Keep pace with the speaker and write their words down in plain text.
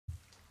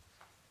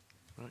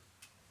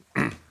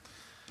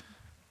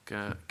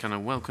Can I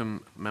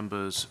welcome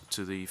members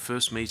to the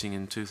first meeting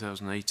in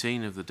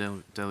 2018 of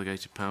the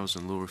Delegated Powers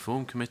and Law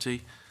Reform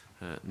Committee.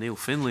 Neil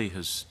Findlay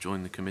has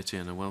joined the committee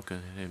and I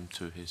welcome him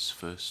to his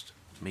first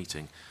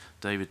meeting.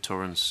 David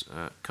Torrance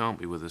can't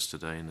be with us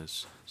today and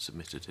has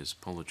submitted his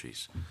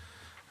apologies.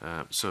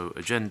 So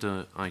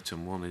agenda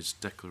item 1 is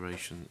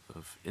declaration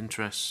of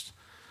interest,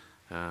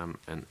 and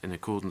in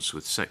accordance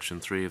with section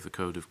 3 of the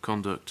Code of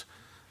Conduct,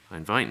 I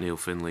invite Neil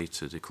Findlay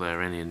to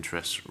declare any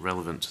interest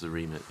relevant to the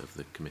remit of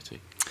the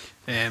committee.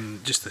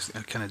 Just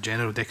a kind of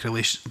general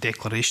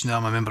declaration.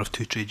 I'm a member of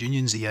 2 trade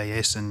unions,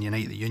 EIS and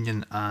Unite the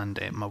Union, and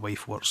my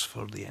wife works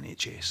for the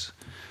NHS.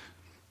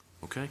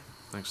 Okay,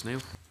 thanks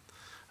Neil.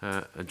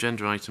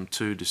 Agenda item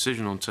 2,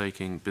 decision on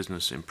taking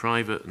business in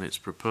private, and it's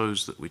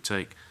proposed that we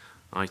take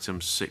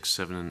items 6,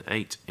 7 and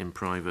 8 in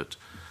private.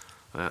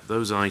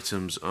 Those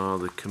items are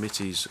the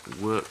committee's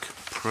work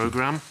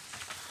programme,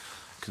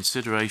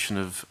 consideration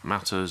of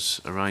matters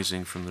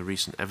arising from the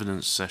recent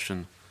evidence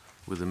session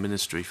with the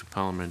Ministry for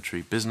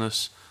Parliamentary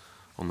Business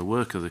on the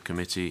work of the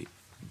committee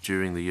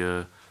during the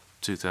year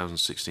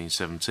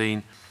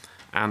 2016-17,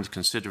 and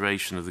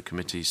consideration of the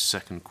committee's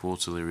second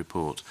quarterly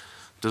report.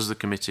 Does the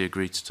committee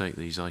agree to take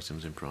these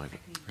items in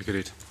private?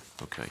 Agreed.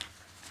 Okay.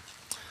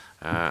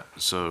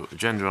 So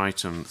agenda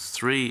item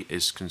 3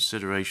 is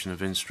consideration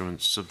of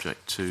instruments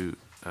subject to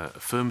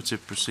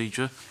affirmative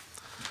procedure.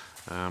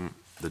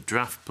 The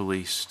Draft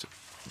Police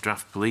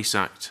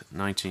Act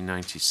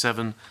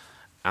 1997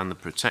 and the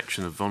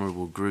Protection of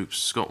Vulnerable Groups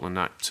Scotland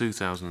Act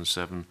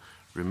 2007,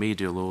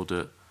 Remedial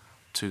Order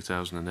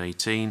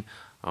 2018.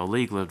 Our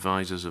legal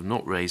advisers have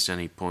not raised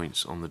any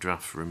points on the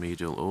draft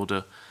remedial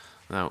order.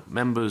 Now,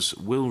 members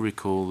will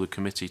recall the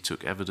committee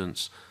took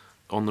evidence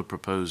on the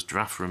proposed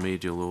draft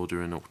remedial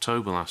order in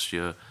October last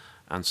year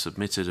and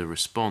submitted a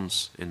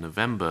response in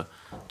November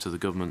to the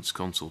government's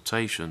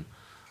consultation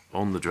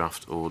on the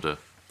draft order.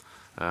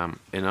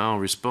 In our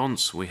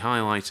response, we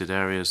highlighted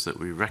areas that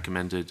we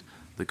recommended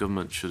the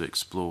government should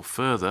explore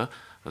further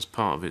as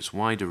part of its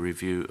wider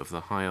review of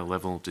the higher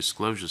level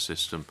disclosure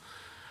system.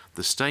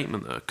 The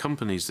statement that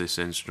accompanies this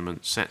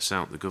instrument sets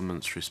out the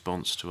government's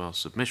response to our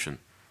submission.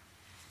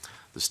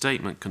 The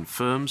statement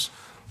confirms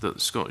that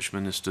the Scottish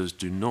ministers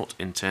do not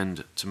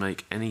intend to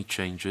make any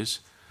changes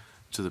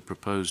to the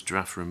proposed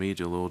draft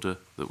remedial order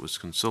that was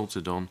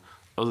consulted on,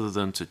 other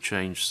than to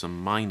change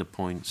some minor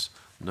points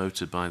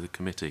noted by the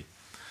committee.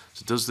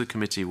 So does the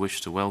committee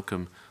wish to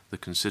welcome the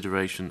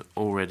consideration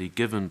already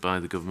given by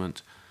the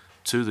government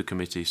to the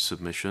committee's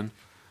submission,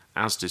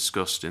 as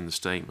discussed in the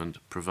statement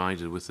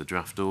provided with the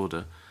draft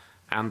order,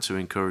 and to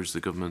encourage the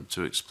government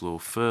to explore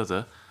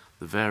further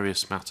the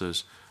various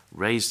matters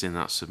raised in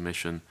that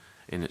submission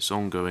in its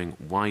ongoing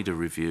wider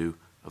review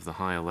of the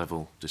higher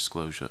level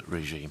disclosure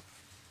regime?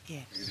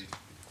 Yes.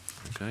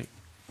 Okay.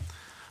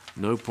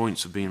 No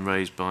points have been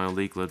raised by our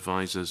legal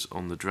advisers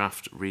on the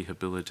draft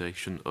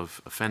Rehabilitation of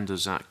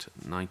Offenders Act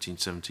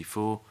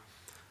 1974,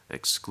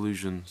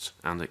 Exclusions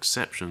and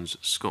Exceptions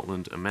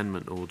Scotland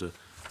Amendment Order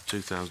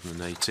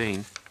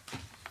 2018,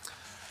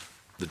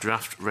 the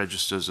draft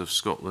Registers of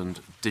Scotland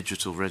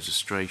Digital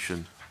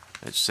Registration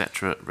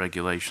etc.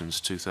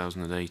 Regulations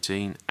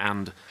 2018,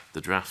 and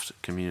the draft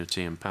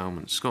Community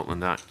Empowerment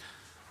Scotland Act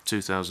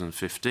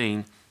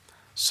 2015,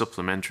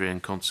 Supplementary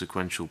and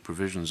Consequential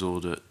Provisions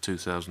Order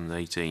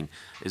 2018.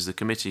 Is the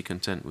committee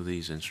content with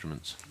these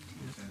instruments?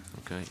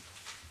 Okay.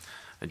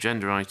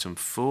 Agenda item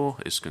 4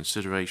 is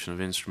consideration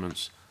of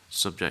instruments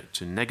subject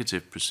to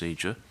negative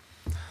procedure.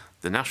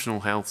 The National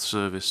Health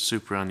Service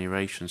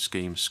Superannuation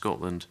Scheme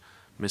Scotland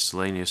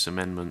Miscellaneous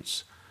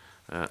Amendments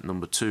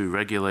number 2,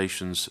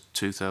 Regulations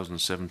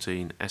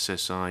 2017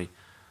 SSI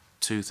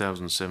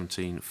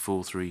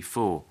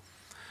 2017-434.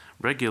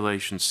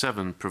 Regulation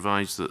 7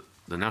 provides that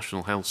the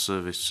National Health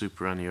Service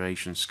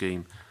Superannuation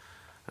Scheme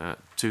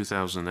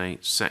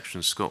 2008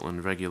 Section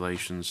Scotland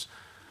Regulations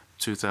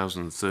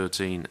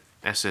 2013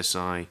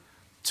 SSI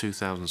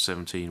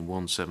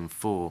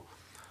 2017-174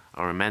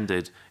 are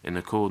amended in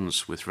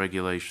accordance with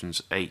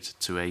Regulations 8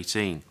 to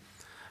 18.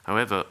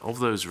 However, of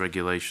those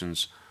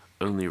regulations,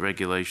 only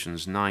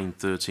Regulations 9,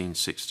 13,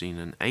 16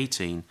 and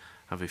 18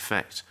 have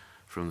effect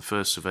from the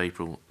 1st of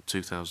April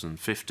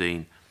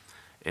 2015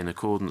 in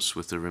accordance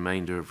with the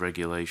remainder of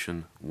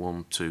Regulation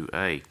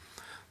 1.2a.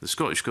 The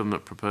Scottish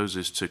Government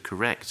proposes to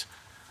correct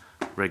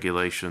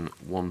Regulation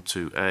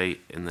 1.2a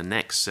in the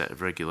next set of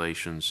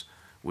regulations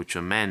which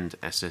amend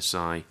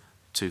SSI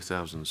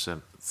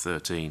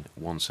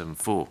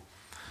 2013-174.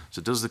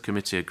 So does the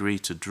committee agree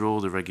to draw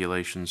the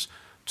regulations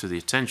to the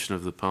attention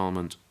of the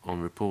Parliament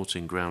on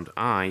reporting ground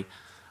I,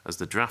 as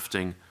the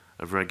drafting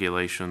of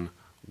Regulation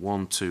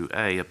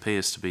 1.2a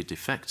appears to be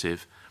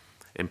defective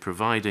in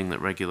providing that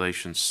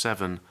Regulation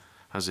 7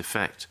 has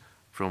effect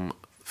from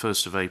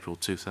 1st of April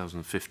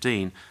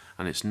 2015,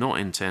 and it's not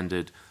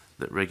intended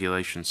that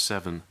Regulation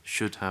 7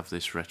 should have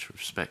this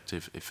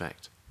retrospective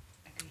effect?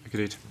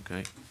 Agreed.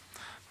 Okay.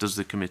 Does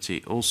the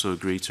committee also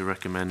agree to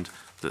recommend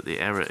that the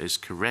error is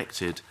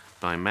corrected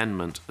by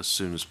amendment as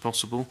soon as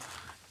possible,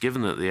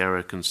 given that the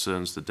error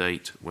concerns the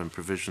date when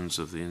provisions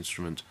of the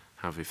instrument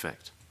have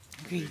effect?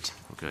 Agreed.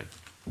 Okay.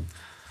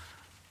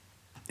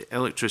 The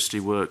Electricity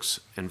Works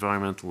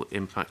Environmental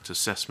Impact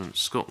Assessment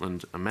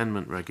Scotland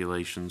Amendment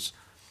Regulations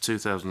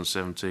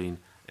 2017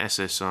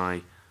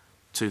 SSI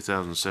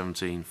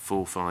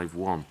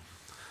 2017-451.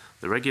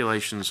 The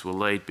regulations were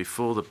laid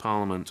before the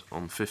Parliament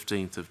on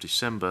 15th of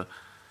December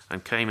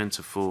and came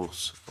into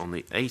force on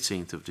the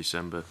 18th of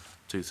December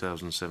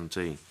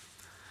 2017.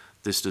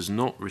 This does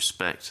not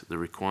respect the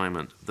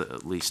requirement that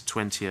at least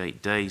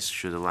 28 days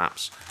should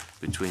elapse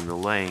between the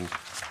laying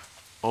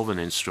of an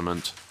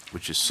instrument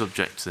which is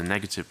subject to the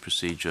negative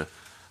procedure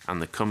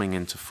and the coming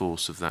into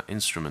force of that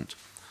instrument.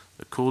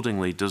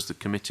 Accordingly, does the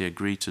committee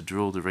agree to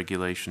draw the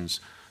regulations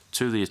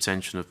to the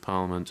attention of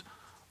Parliament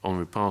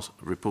on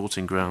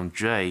reporting ground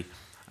J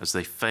as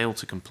they fail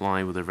to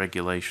comply with the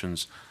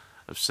regulations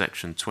of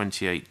section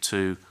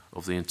 28.2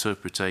 of the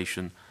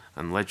Interpretation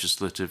and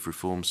Legislative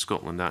Reform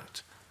Scotland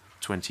Act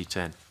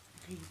 2010?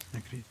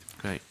 Agreed.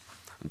 Okay.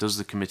 And does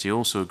the committee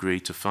also agree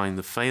to find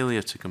the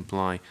failure to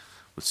comply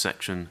with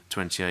section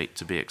 28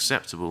 to be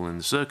acceptable in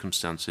the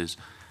circumstances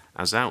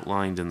as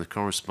outlined in the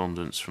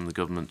correspondence from the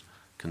government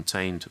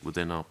contained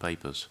within our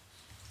papers?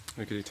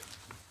 Agreed.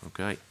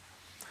 Okay.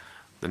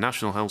 The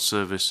National Health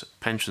Service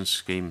Pension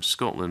Scheme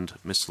Scotland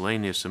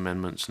Miscellaneous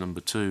Amendments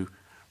Number 2,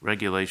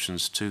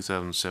 Regulations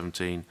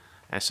 2017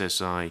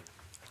 SSI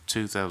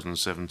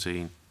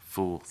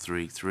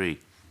 2017-433.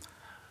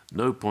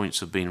 No points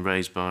have been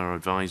raised by our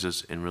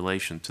advisers in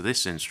relation to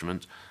this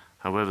instrument.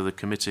 However, the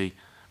committee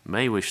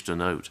may wish to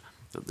note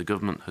that the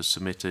government has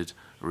submitted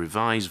a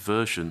revised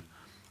version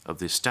of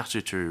the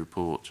statutory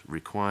report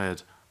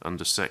required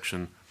under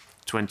section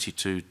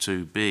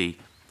 22(2)(b)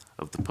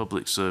 of the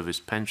Public Service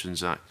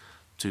Pensions Act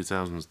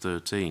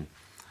 2013.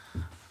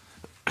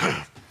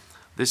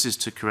 This is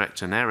to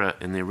correct an error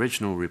in the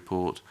original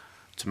report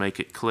to make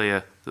it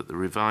clear that the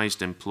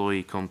revised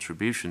employee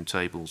contribution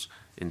tables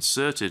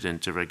inserted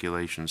into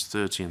Regulations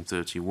 30 and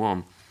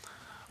 31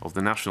 of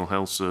the National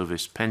Health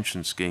Service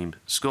Pension Scheme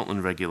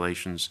Scotland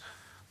Regulations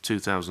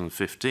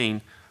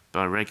 2015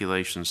 by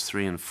Regulations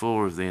 3 and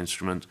 4 of the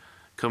instrument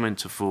come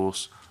into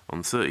force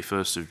on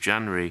 31st of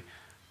January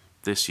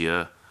this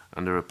year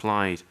and are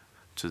applied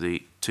to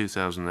the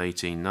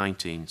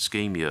 2018-19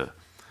 scheme year.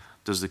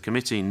 Does the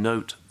committee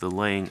note the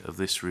laying of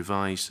this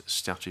revised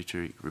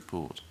statutory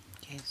report?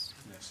 Yes.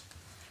 Yes.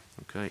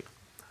 Okay.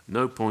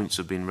 No points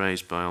have been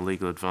raised by our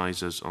legal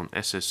advisers on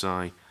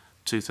SSI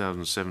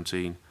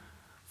 2017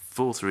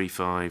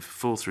 435,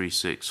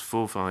 436,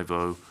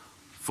 450,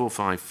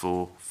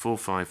 454,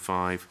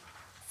 455,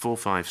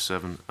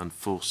 457 and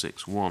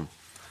 461.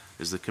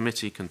 Is the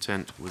committee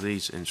content with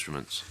these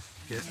instruments?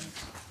 Yes.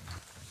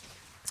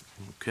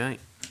 Okay.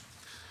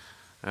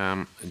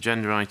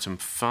 Agenda item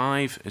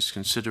 5 is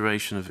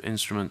consideration of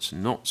instruments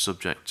not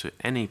subject to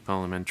any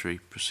parliamentary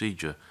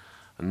procedure,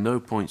 and no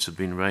points have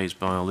been raised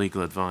by our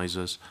legal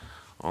advisers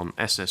on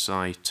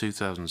SSI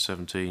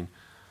 2017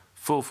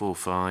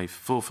 445,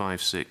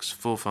 456,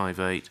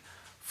 458,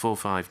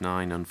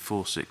 459 and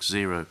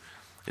 460.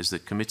 Is the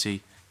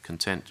committee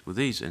content with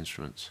these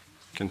instruments?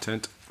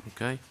 Content.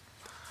 Okay.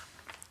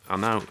 I'll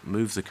now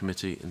move the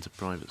committee into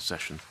private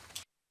session.